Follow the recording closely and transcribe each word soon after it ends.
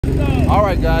All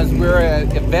right, guys, we're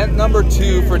at event number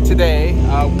 2 for today.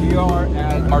 We are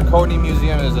at Marconi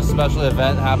Museum. There's a special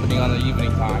event happening on the evening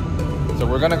time. So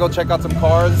we're gonna go check out some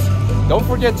cars. Don't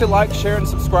forget to like, share, and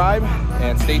subscribe,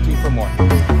 and stay tuned for more.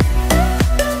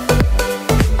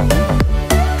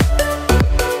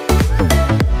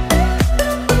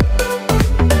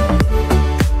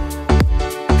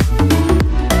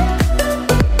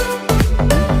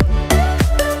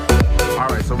 All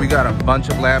right, so we got a bunch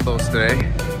of Lambos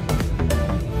today.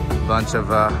 Bunch of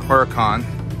Huracan,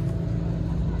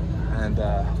 and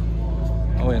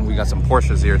and we got some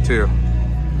Porsches here too.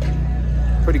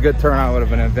 Pretty good turnout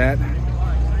of an event.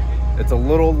 It's a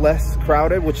little less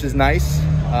crowded, which is nice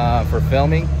for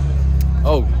filming.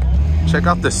 Oh, check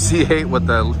out the C8 with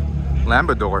the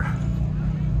Lambo.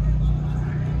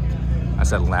 I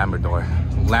said Lambo.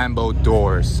 Lambo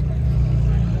doors.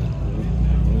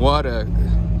 What a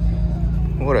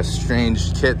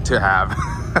strange kit to have.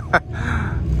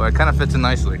 But it kind of fits in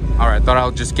nicely. All right, thought I'll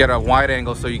just get a wide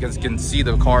angle so you guys can see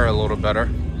the car a little better.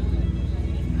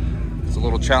 It's a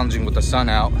little challenging with the sun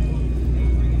out.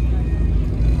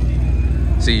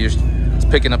 See, it's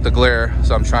picking up the glare,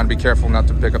 so I'm trying to be careful not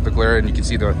to pick up the glare, and you can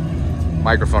see the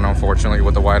microphone, unfortunately,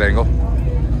 with the wide angle.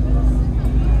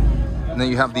 And then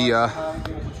you have the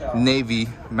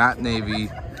matte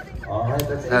navy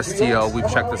STO. We've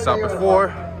checked this out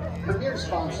before.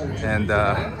 And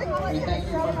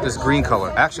this green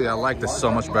color, actually I like this so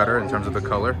much better in terms of the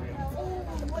color.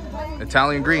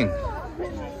 Italian green.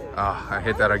 I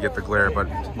hate that I get the glare, but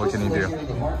what can you do?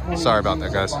 Sorry about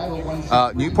that, guys.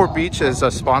 Newport Beach is a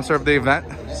sponsor of the event,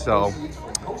 so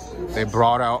they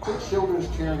brought out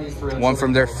one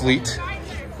from their fleet.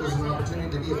 Look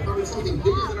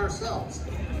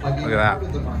at that.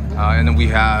 And then we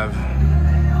have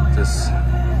this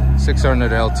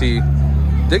 600 LT.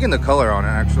 Digging the color on it,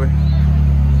 actually.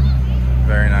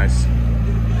 Very nice.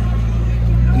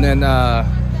 And then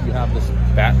you have this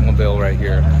Batmobile right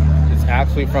here. It's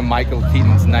actually from Michael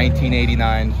Keaton's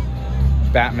 1989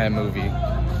 Batman movie.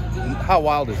 How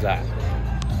wild is that?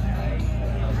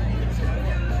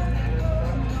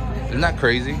 Isn't that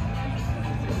crazy?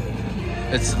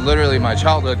 It's literally my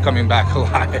childhood coming back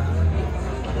alive.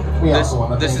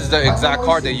 This is the exact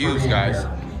car they use, guys.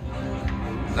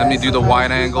 Let me do the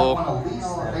wide angle.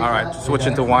 All right, switch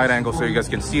into wide angle so you guys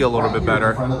can see a little bit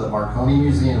better.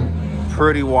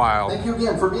 Pretty wild. Thank you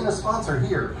again for being a sponsor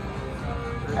here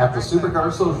at the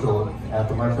Supercar Social at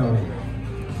the Marconi.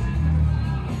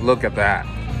 Look at that.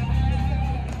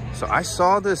 So I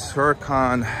saw this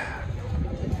Huracan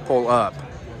pull up.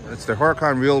 It's the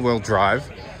Huracan rear-wheel drive,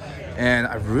 and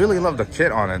I really love the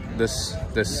kit on it. This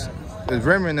is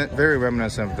very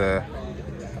reminiscent of the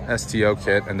STO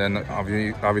kit, and then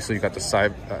obviously you got the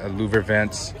side louver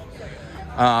vents,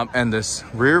 and this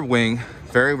rear wing,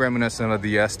 very reminiscent of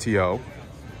the STO,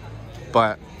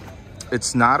 but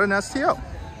it's not an STO.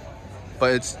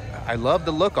 But I love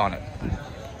the look on it.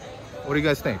 What do you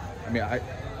guys think? I mean, I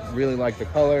really like the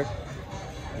color,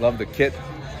 love the kit.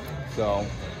 So,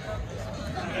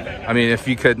 I mean, if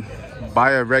you could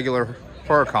buy a regular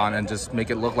Huracan and just make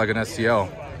it look like an STO,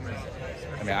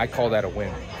 I mean, I call that a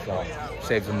win. So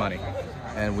save some money.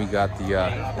 And we got the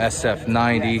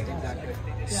SF90.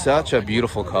 Such a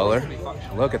beautiful color.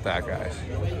 Look at that, guys.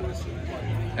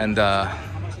 And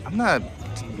I'm not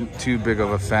too big of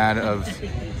a fan of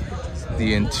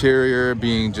the interior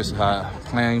being just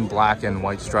plain black and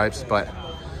white stripes, but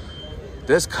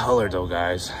this color though,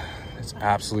 guys, it's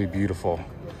absolutely beautiful.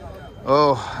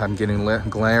 Oh, I'm getting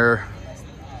glare.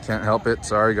 Can't help it,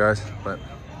 sorry guys, but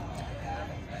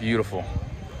beautiful.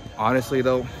 Honestly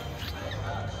though,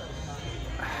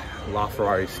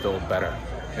 LaFerrari is still better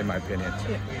in my opinion.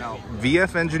 Now,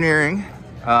 VF Engineering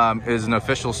is an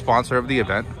official sponsor of the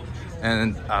event,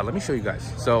 and let me show you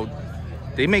guys. So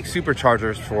they make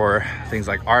superchargers for things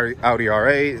like Audi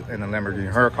R8 and the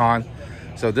Lamborghini Huracan.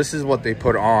 So this is what they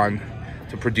put on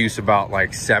to produce about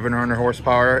like 700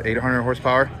 horsepower, 800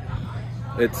 horsepower.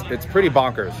 It's pretty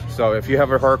bonkers. So if you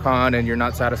have a Huracan and you're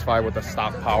not satisfied with the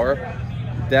stock power,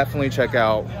 definitely check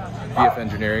out VF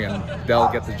Engineering and they'll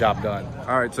get the job done.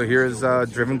 All right, so here's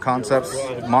Driven Concepts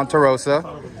Monte Rosa.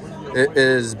 It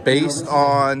is based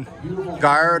on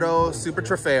Gallardo Super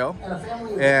Trofeo,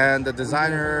 and the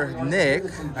designer Nick,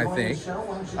 I think,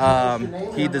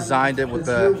 he designed it with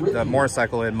the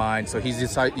motorcycle in mind. So he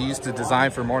used to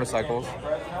design for motorcycles.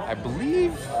 I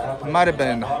believe it might have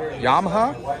been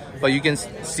Yamaha, but you can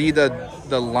see the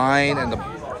line and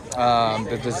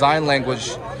the design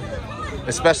language,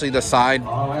 especially the side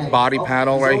body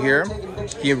panel right here.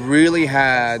 he really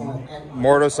had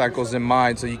motorcycles in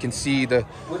mind. So you can see the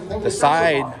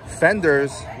side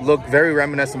fenders look very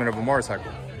reminiscent of a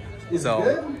motorcycle.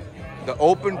 So the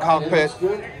open cockpit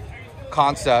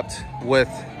concept with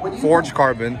forged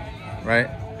carbon, right?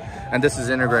 And this is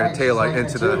integrated taillight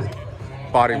into the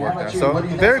bodywork there. So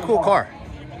very cool car.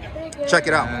 Check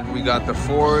it out. And we got the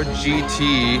Ford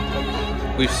GT.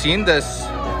 We've seen this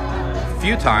a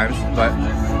few times, but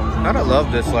gotta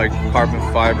love this like carbon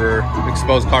fiber,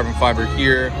 exposed carbon fiber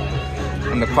here,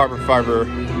 and the carbon fiber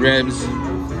rims.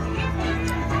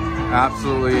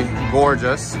 Absolutely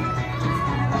gorgeous.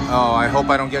 Oh, I hope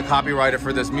I don't get copyrighted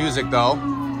for this music though.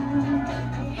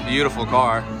 Beautiful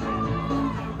car.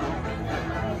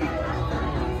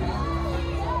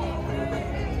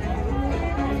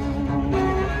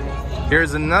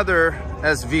 Here's another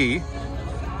SV.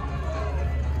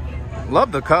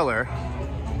 Love the color.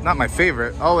 Not my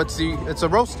favorite. Oh, it's a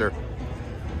roadster.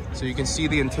 So you can see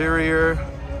the interior.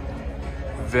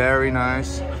 Very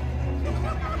nice.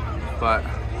 But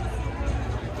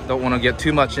don't want to get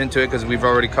too much into it because we've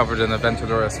already covered an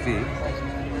Aventador SV.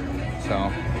 So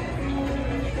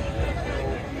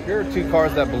here are two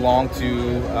cars that belong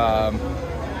to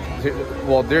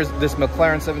well, there's this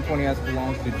McLaren 720S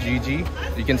belongs to Gigi.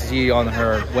 You can see on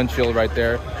her windshield right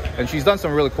there. And she's done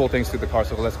some really cool things to the car,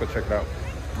 so let's go check it out.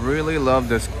 Really love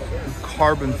this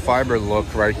carbon fiber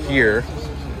look right here.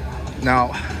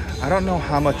 Now, I don't know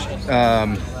how much,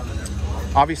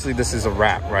 obviously this is a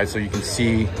wrap, right? So you can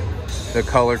see the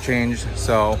color change.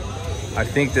 So I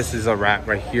think this is a wrap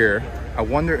right here. I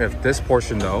wonder if this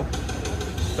portion though,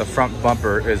 the front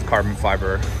bumper is carbon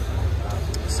fiber.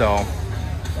 So,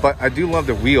 but I do love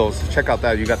the wheels. Check out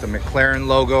that. You got the McLaren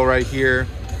logo right here.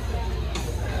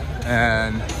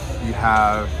 And you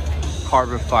have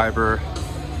carbon fiber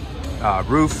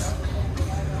roof.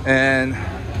 And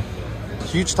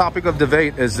huge topic of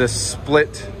debate is this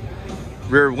split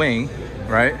rear wing,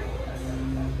 right?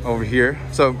 Over here.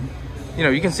 So, you know,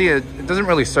 you can see it doesn't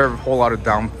really serve a whole lot of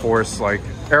downforce, like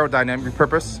aerodynamic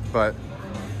purpose, but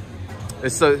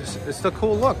it's a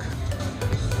cool look.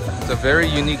 It's a very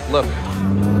unique look.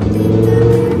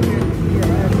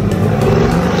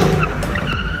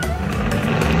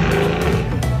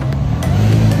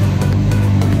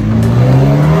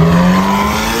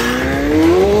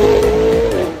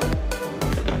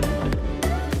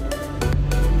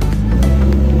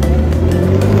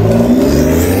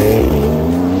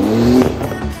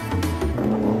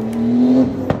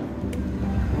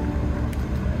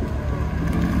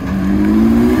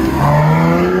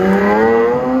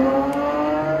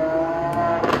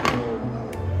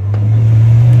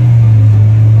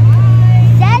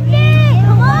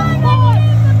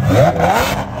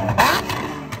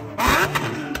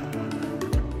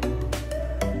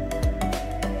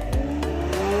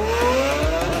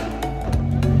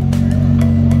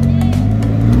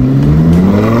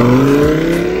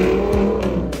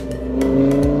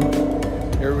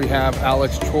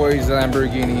 Choi's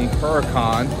Lamborghini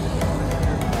Huracan.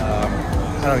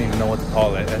 I don't even know what to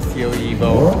call it. STO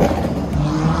Evo.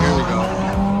 Here we go.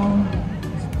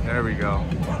 There we go.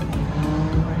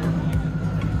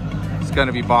 It's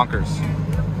gonna be bonkers.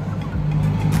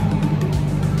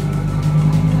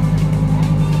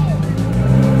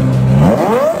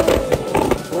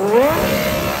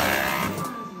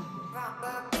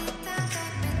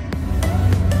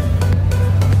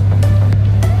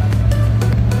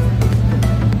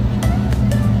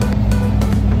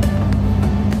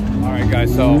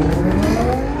 So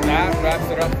that wraps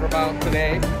it up for about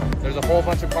today. There's a whole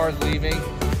bunch of cars leaving.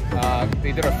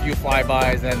 They did a few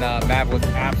flybys and Mav was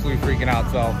absolutely freaking out.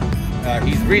 So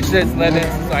he's reached his limits,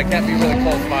 so I can't be really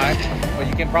close by, but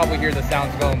you can probably hear the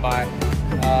sounds going by.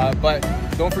 But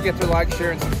don't forget to like,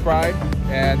 share, and subscribe,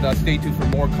 and stay tuned for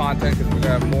more content because we're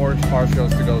gonna have more car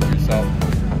shows to go through. So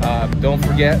don't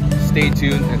forget, stay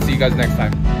tuned, and see you guys next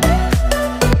time.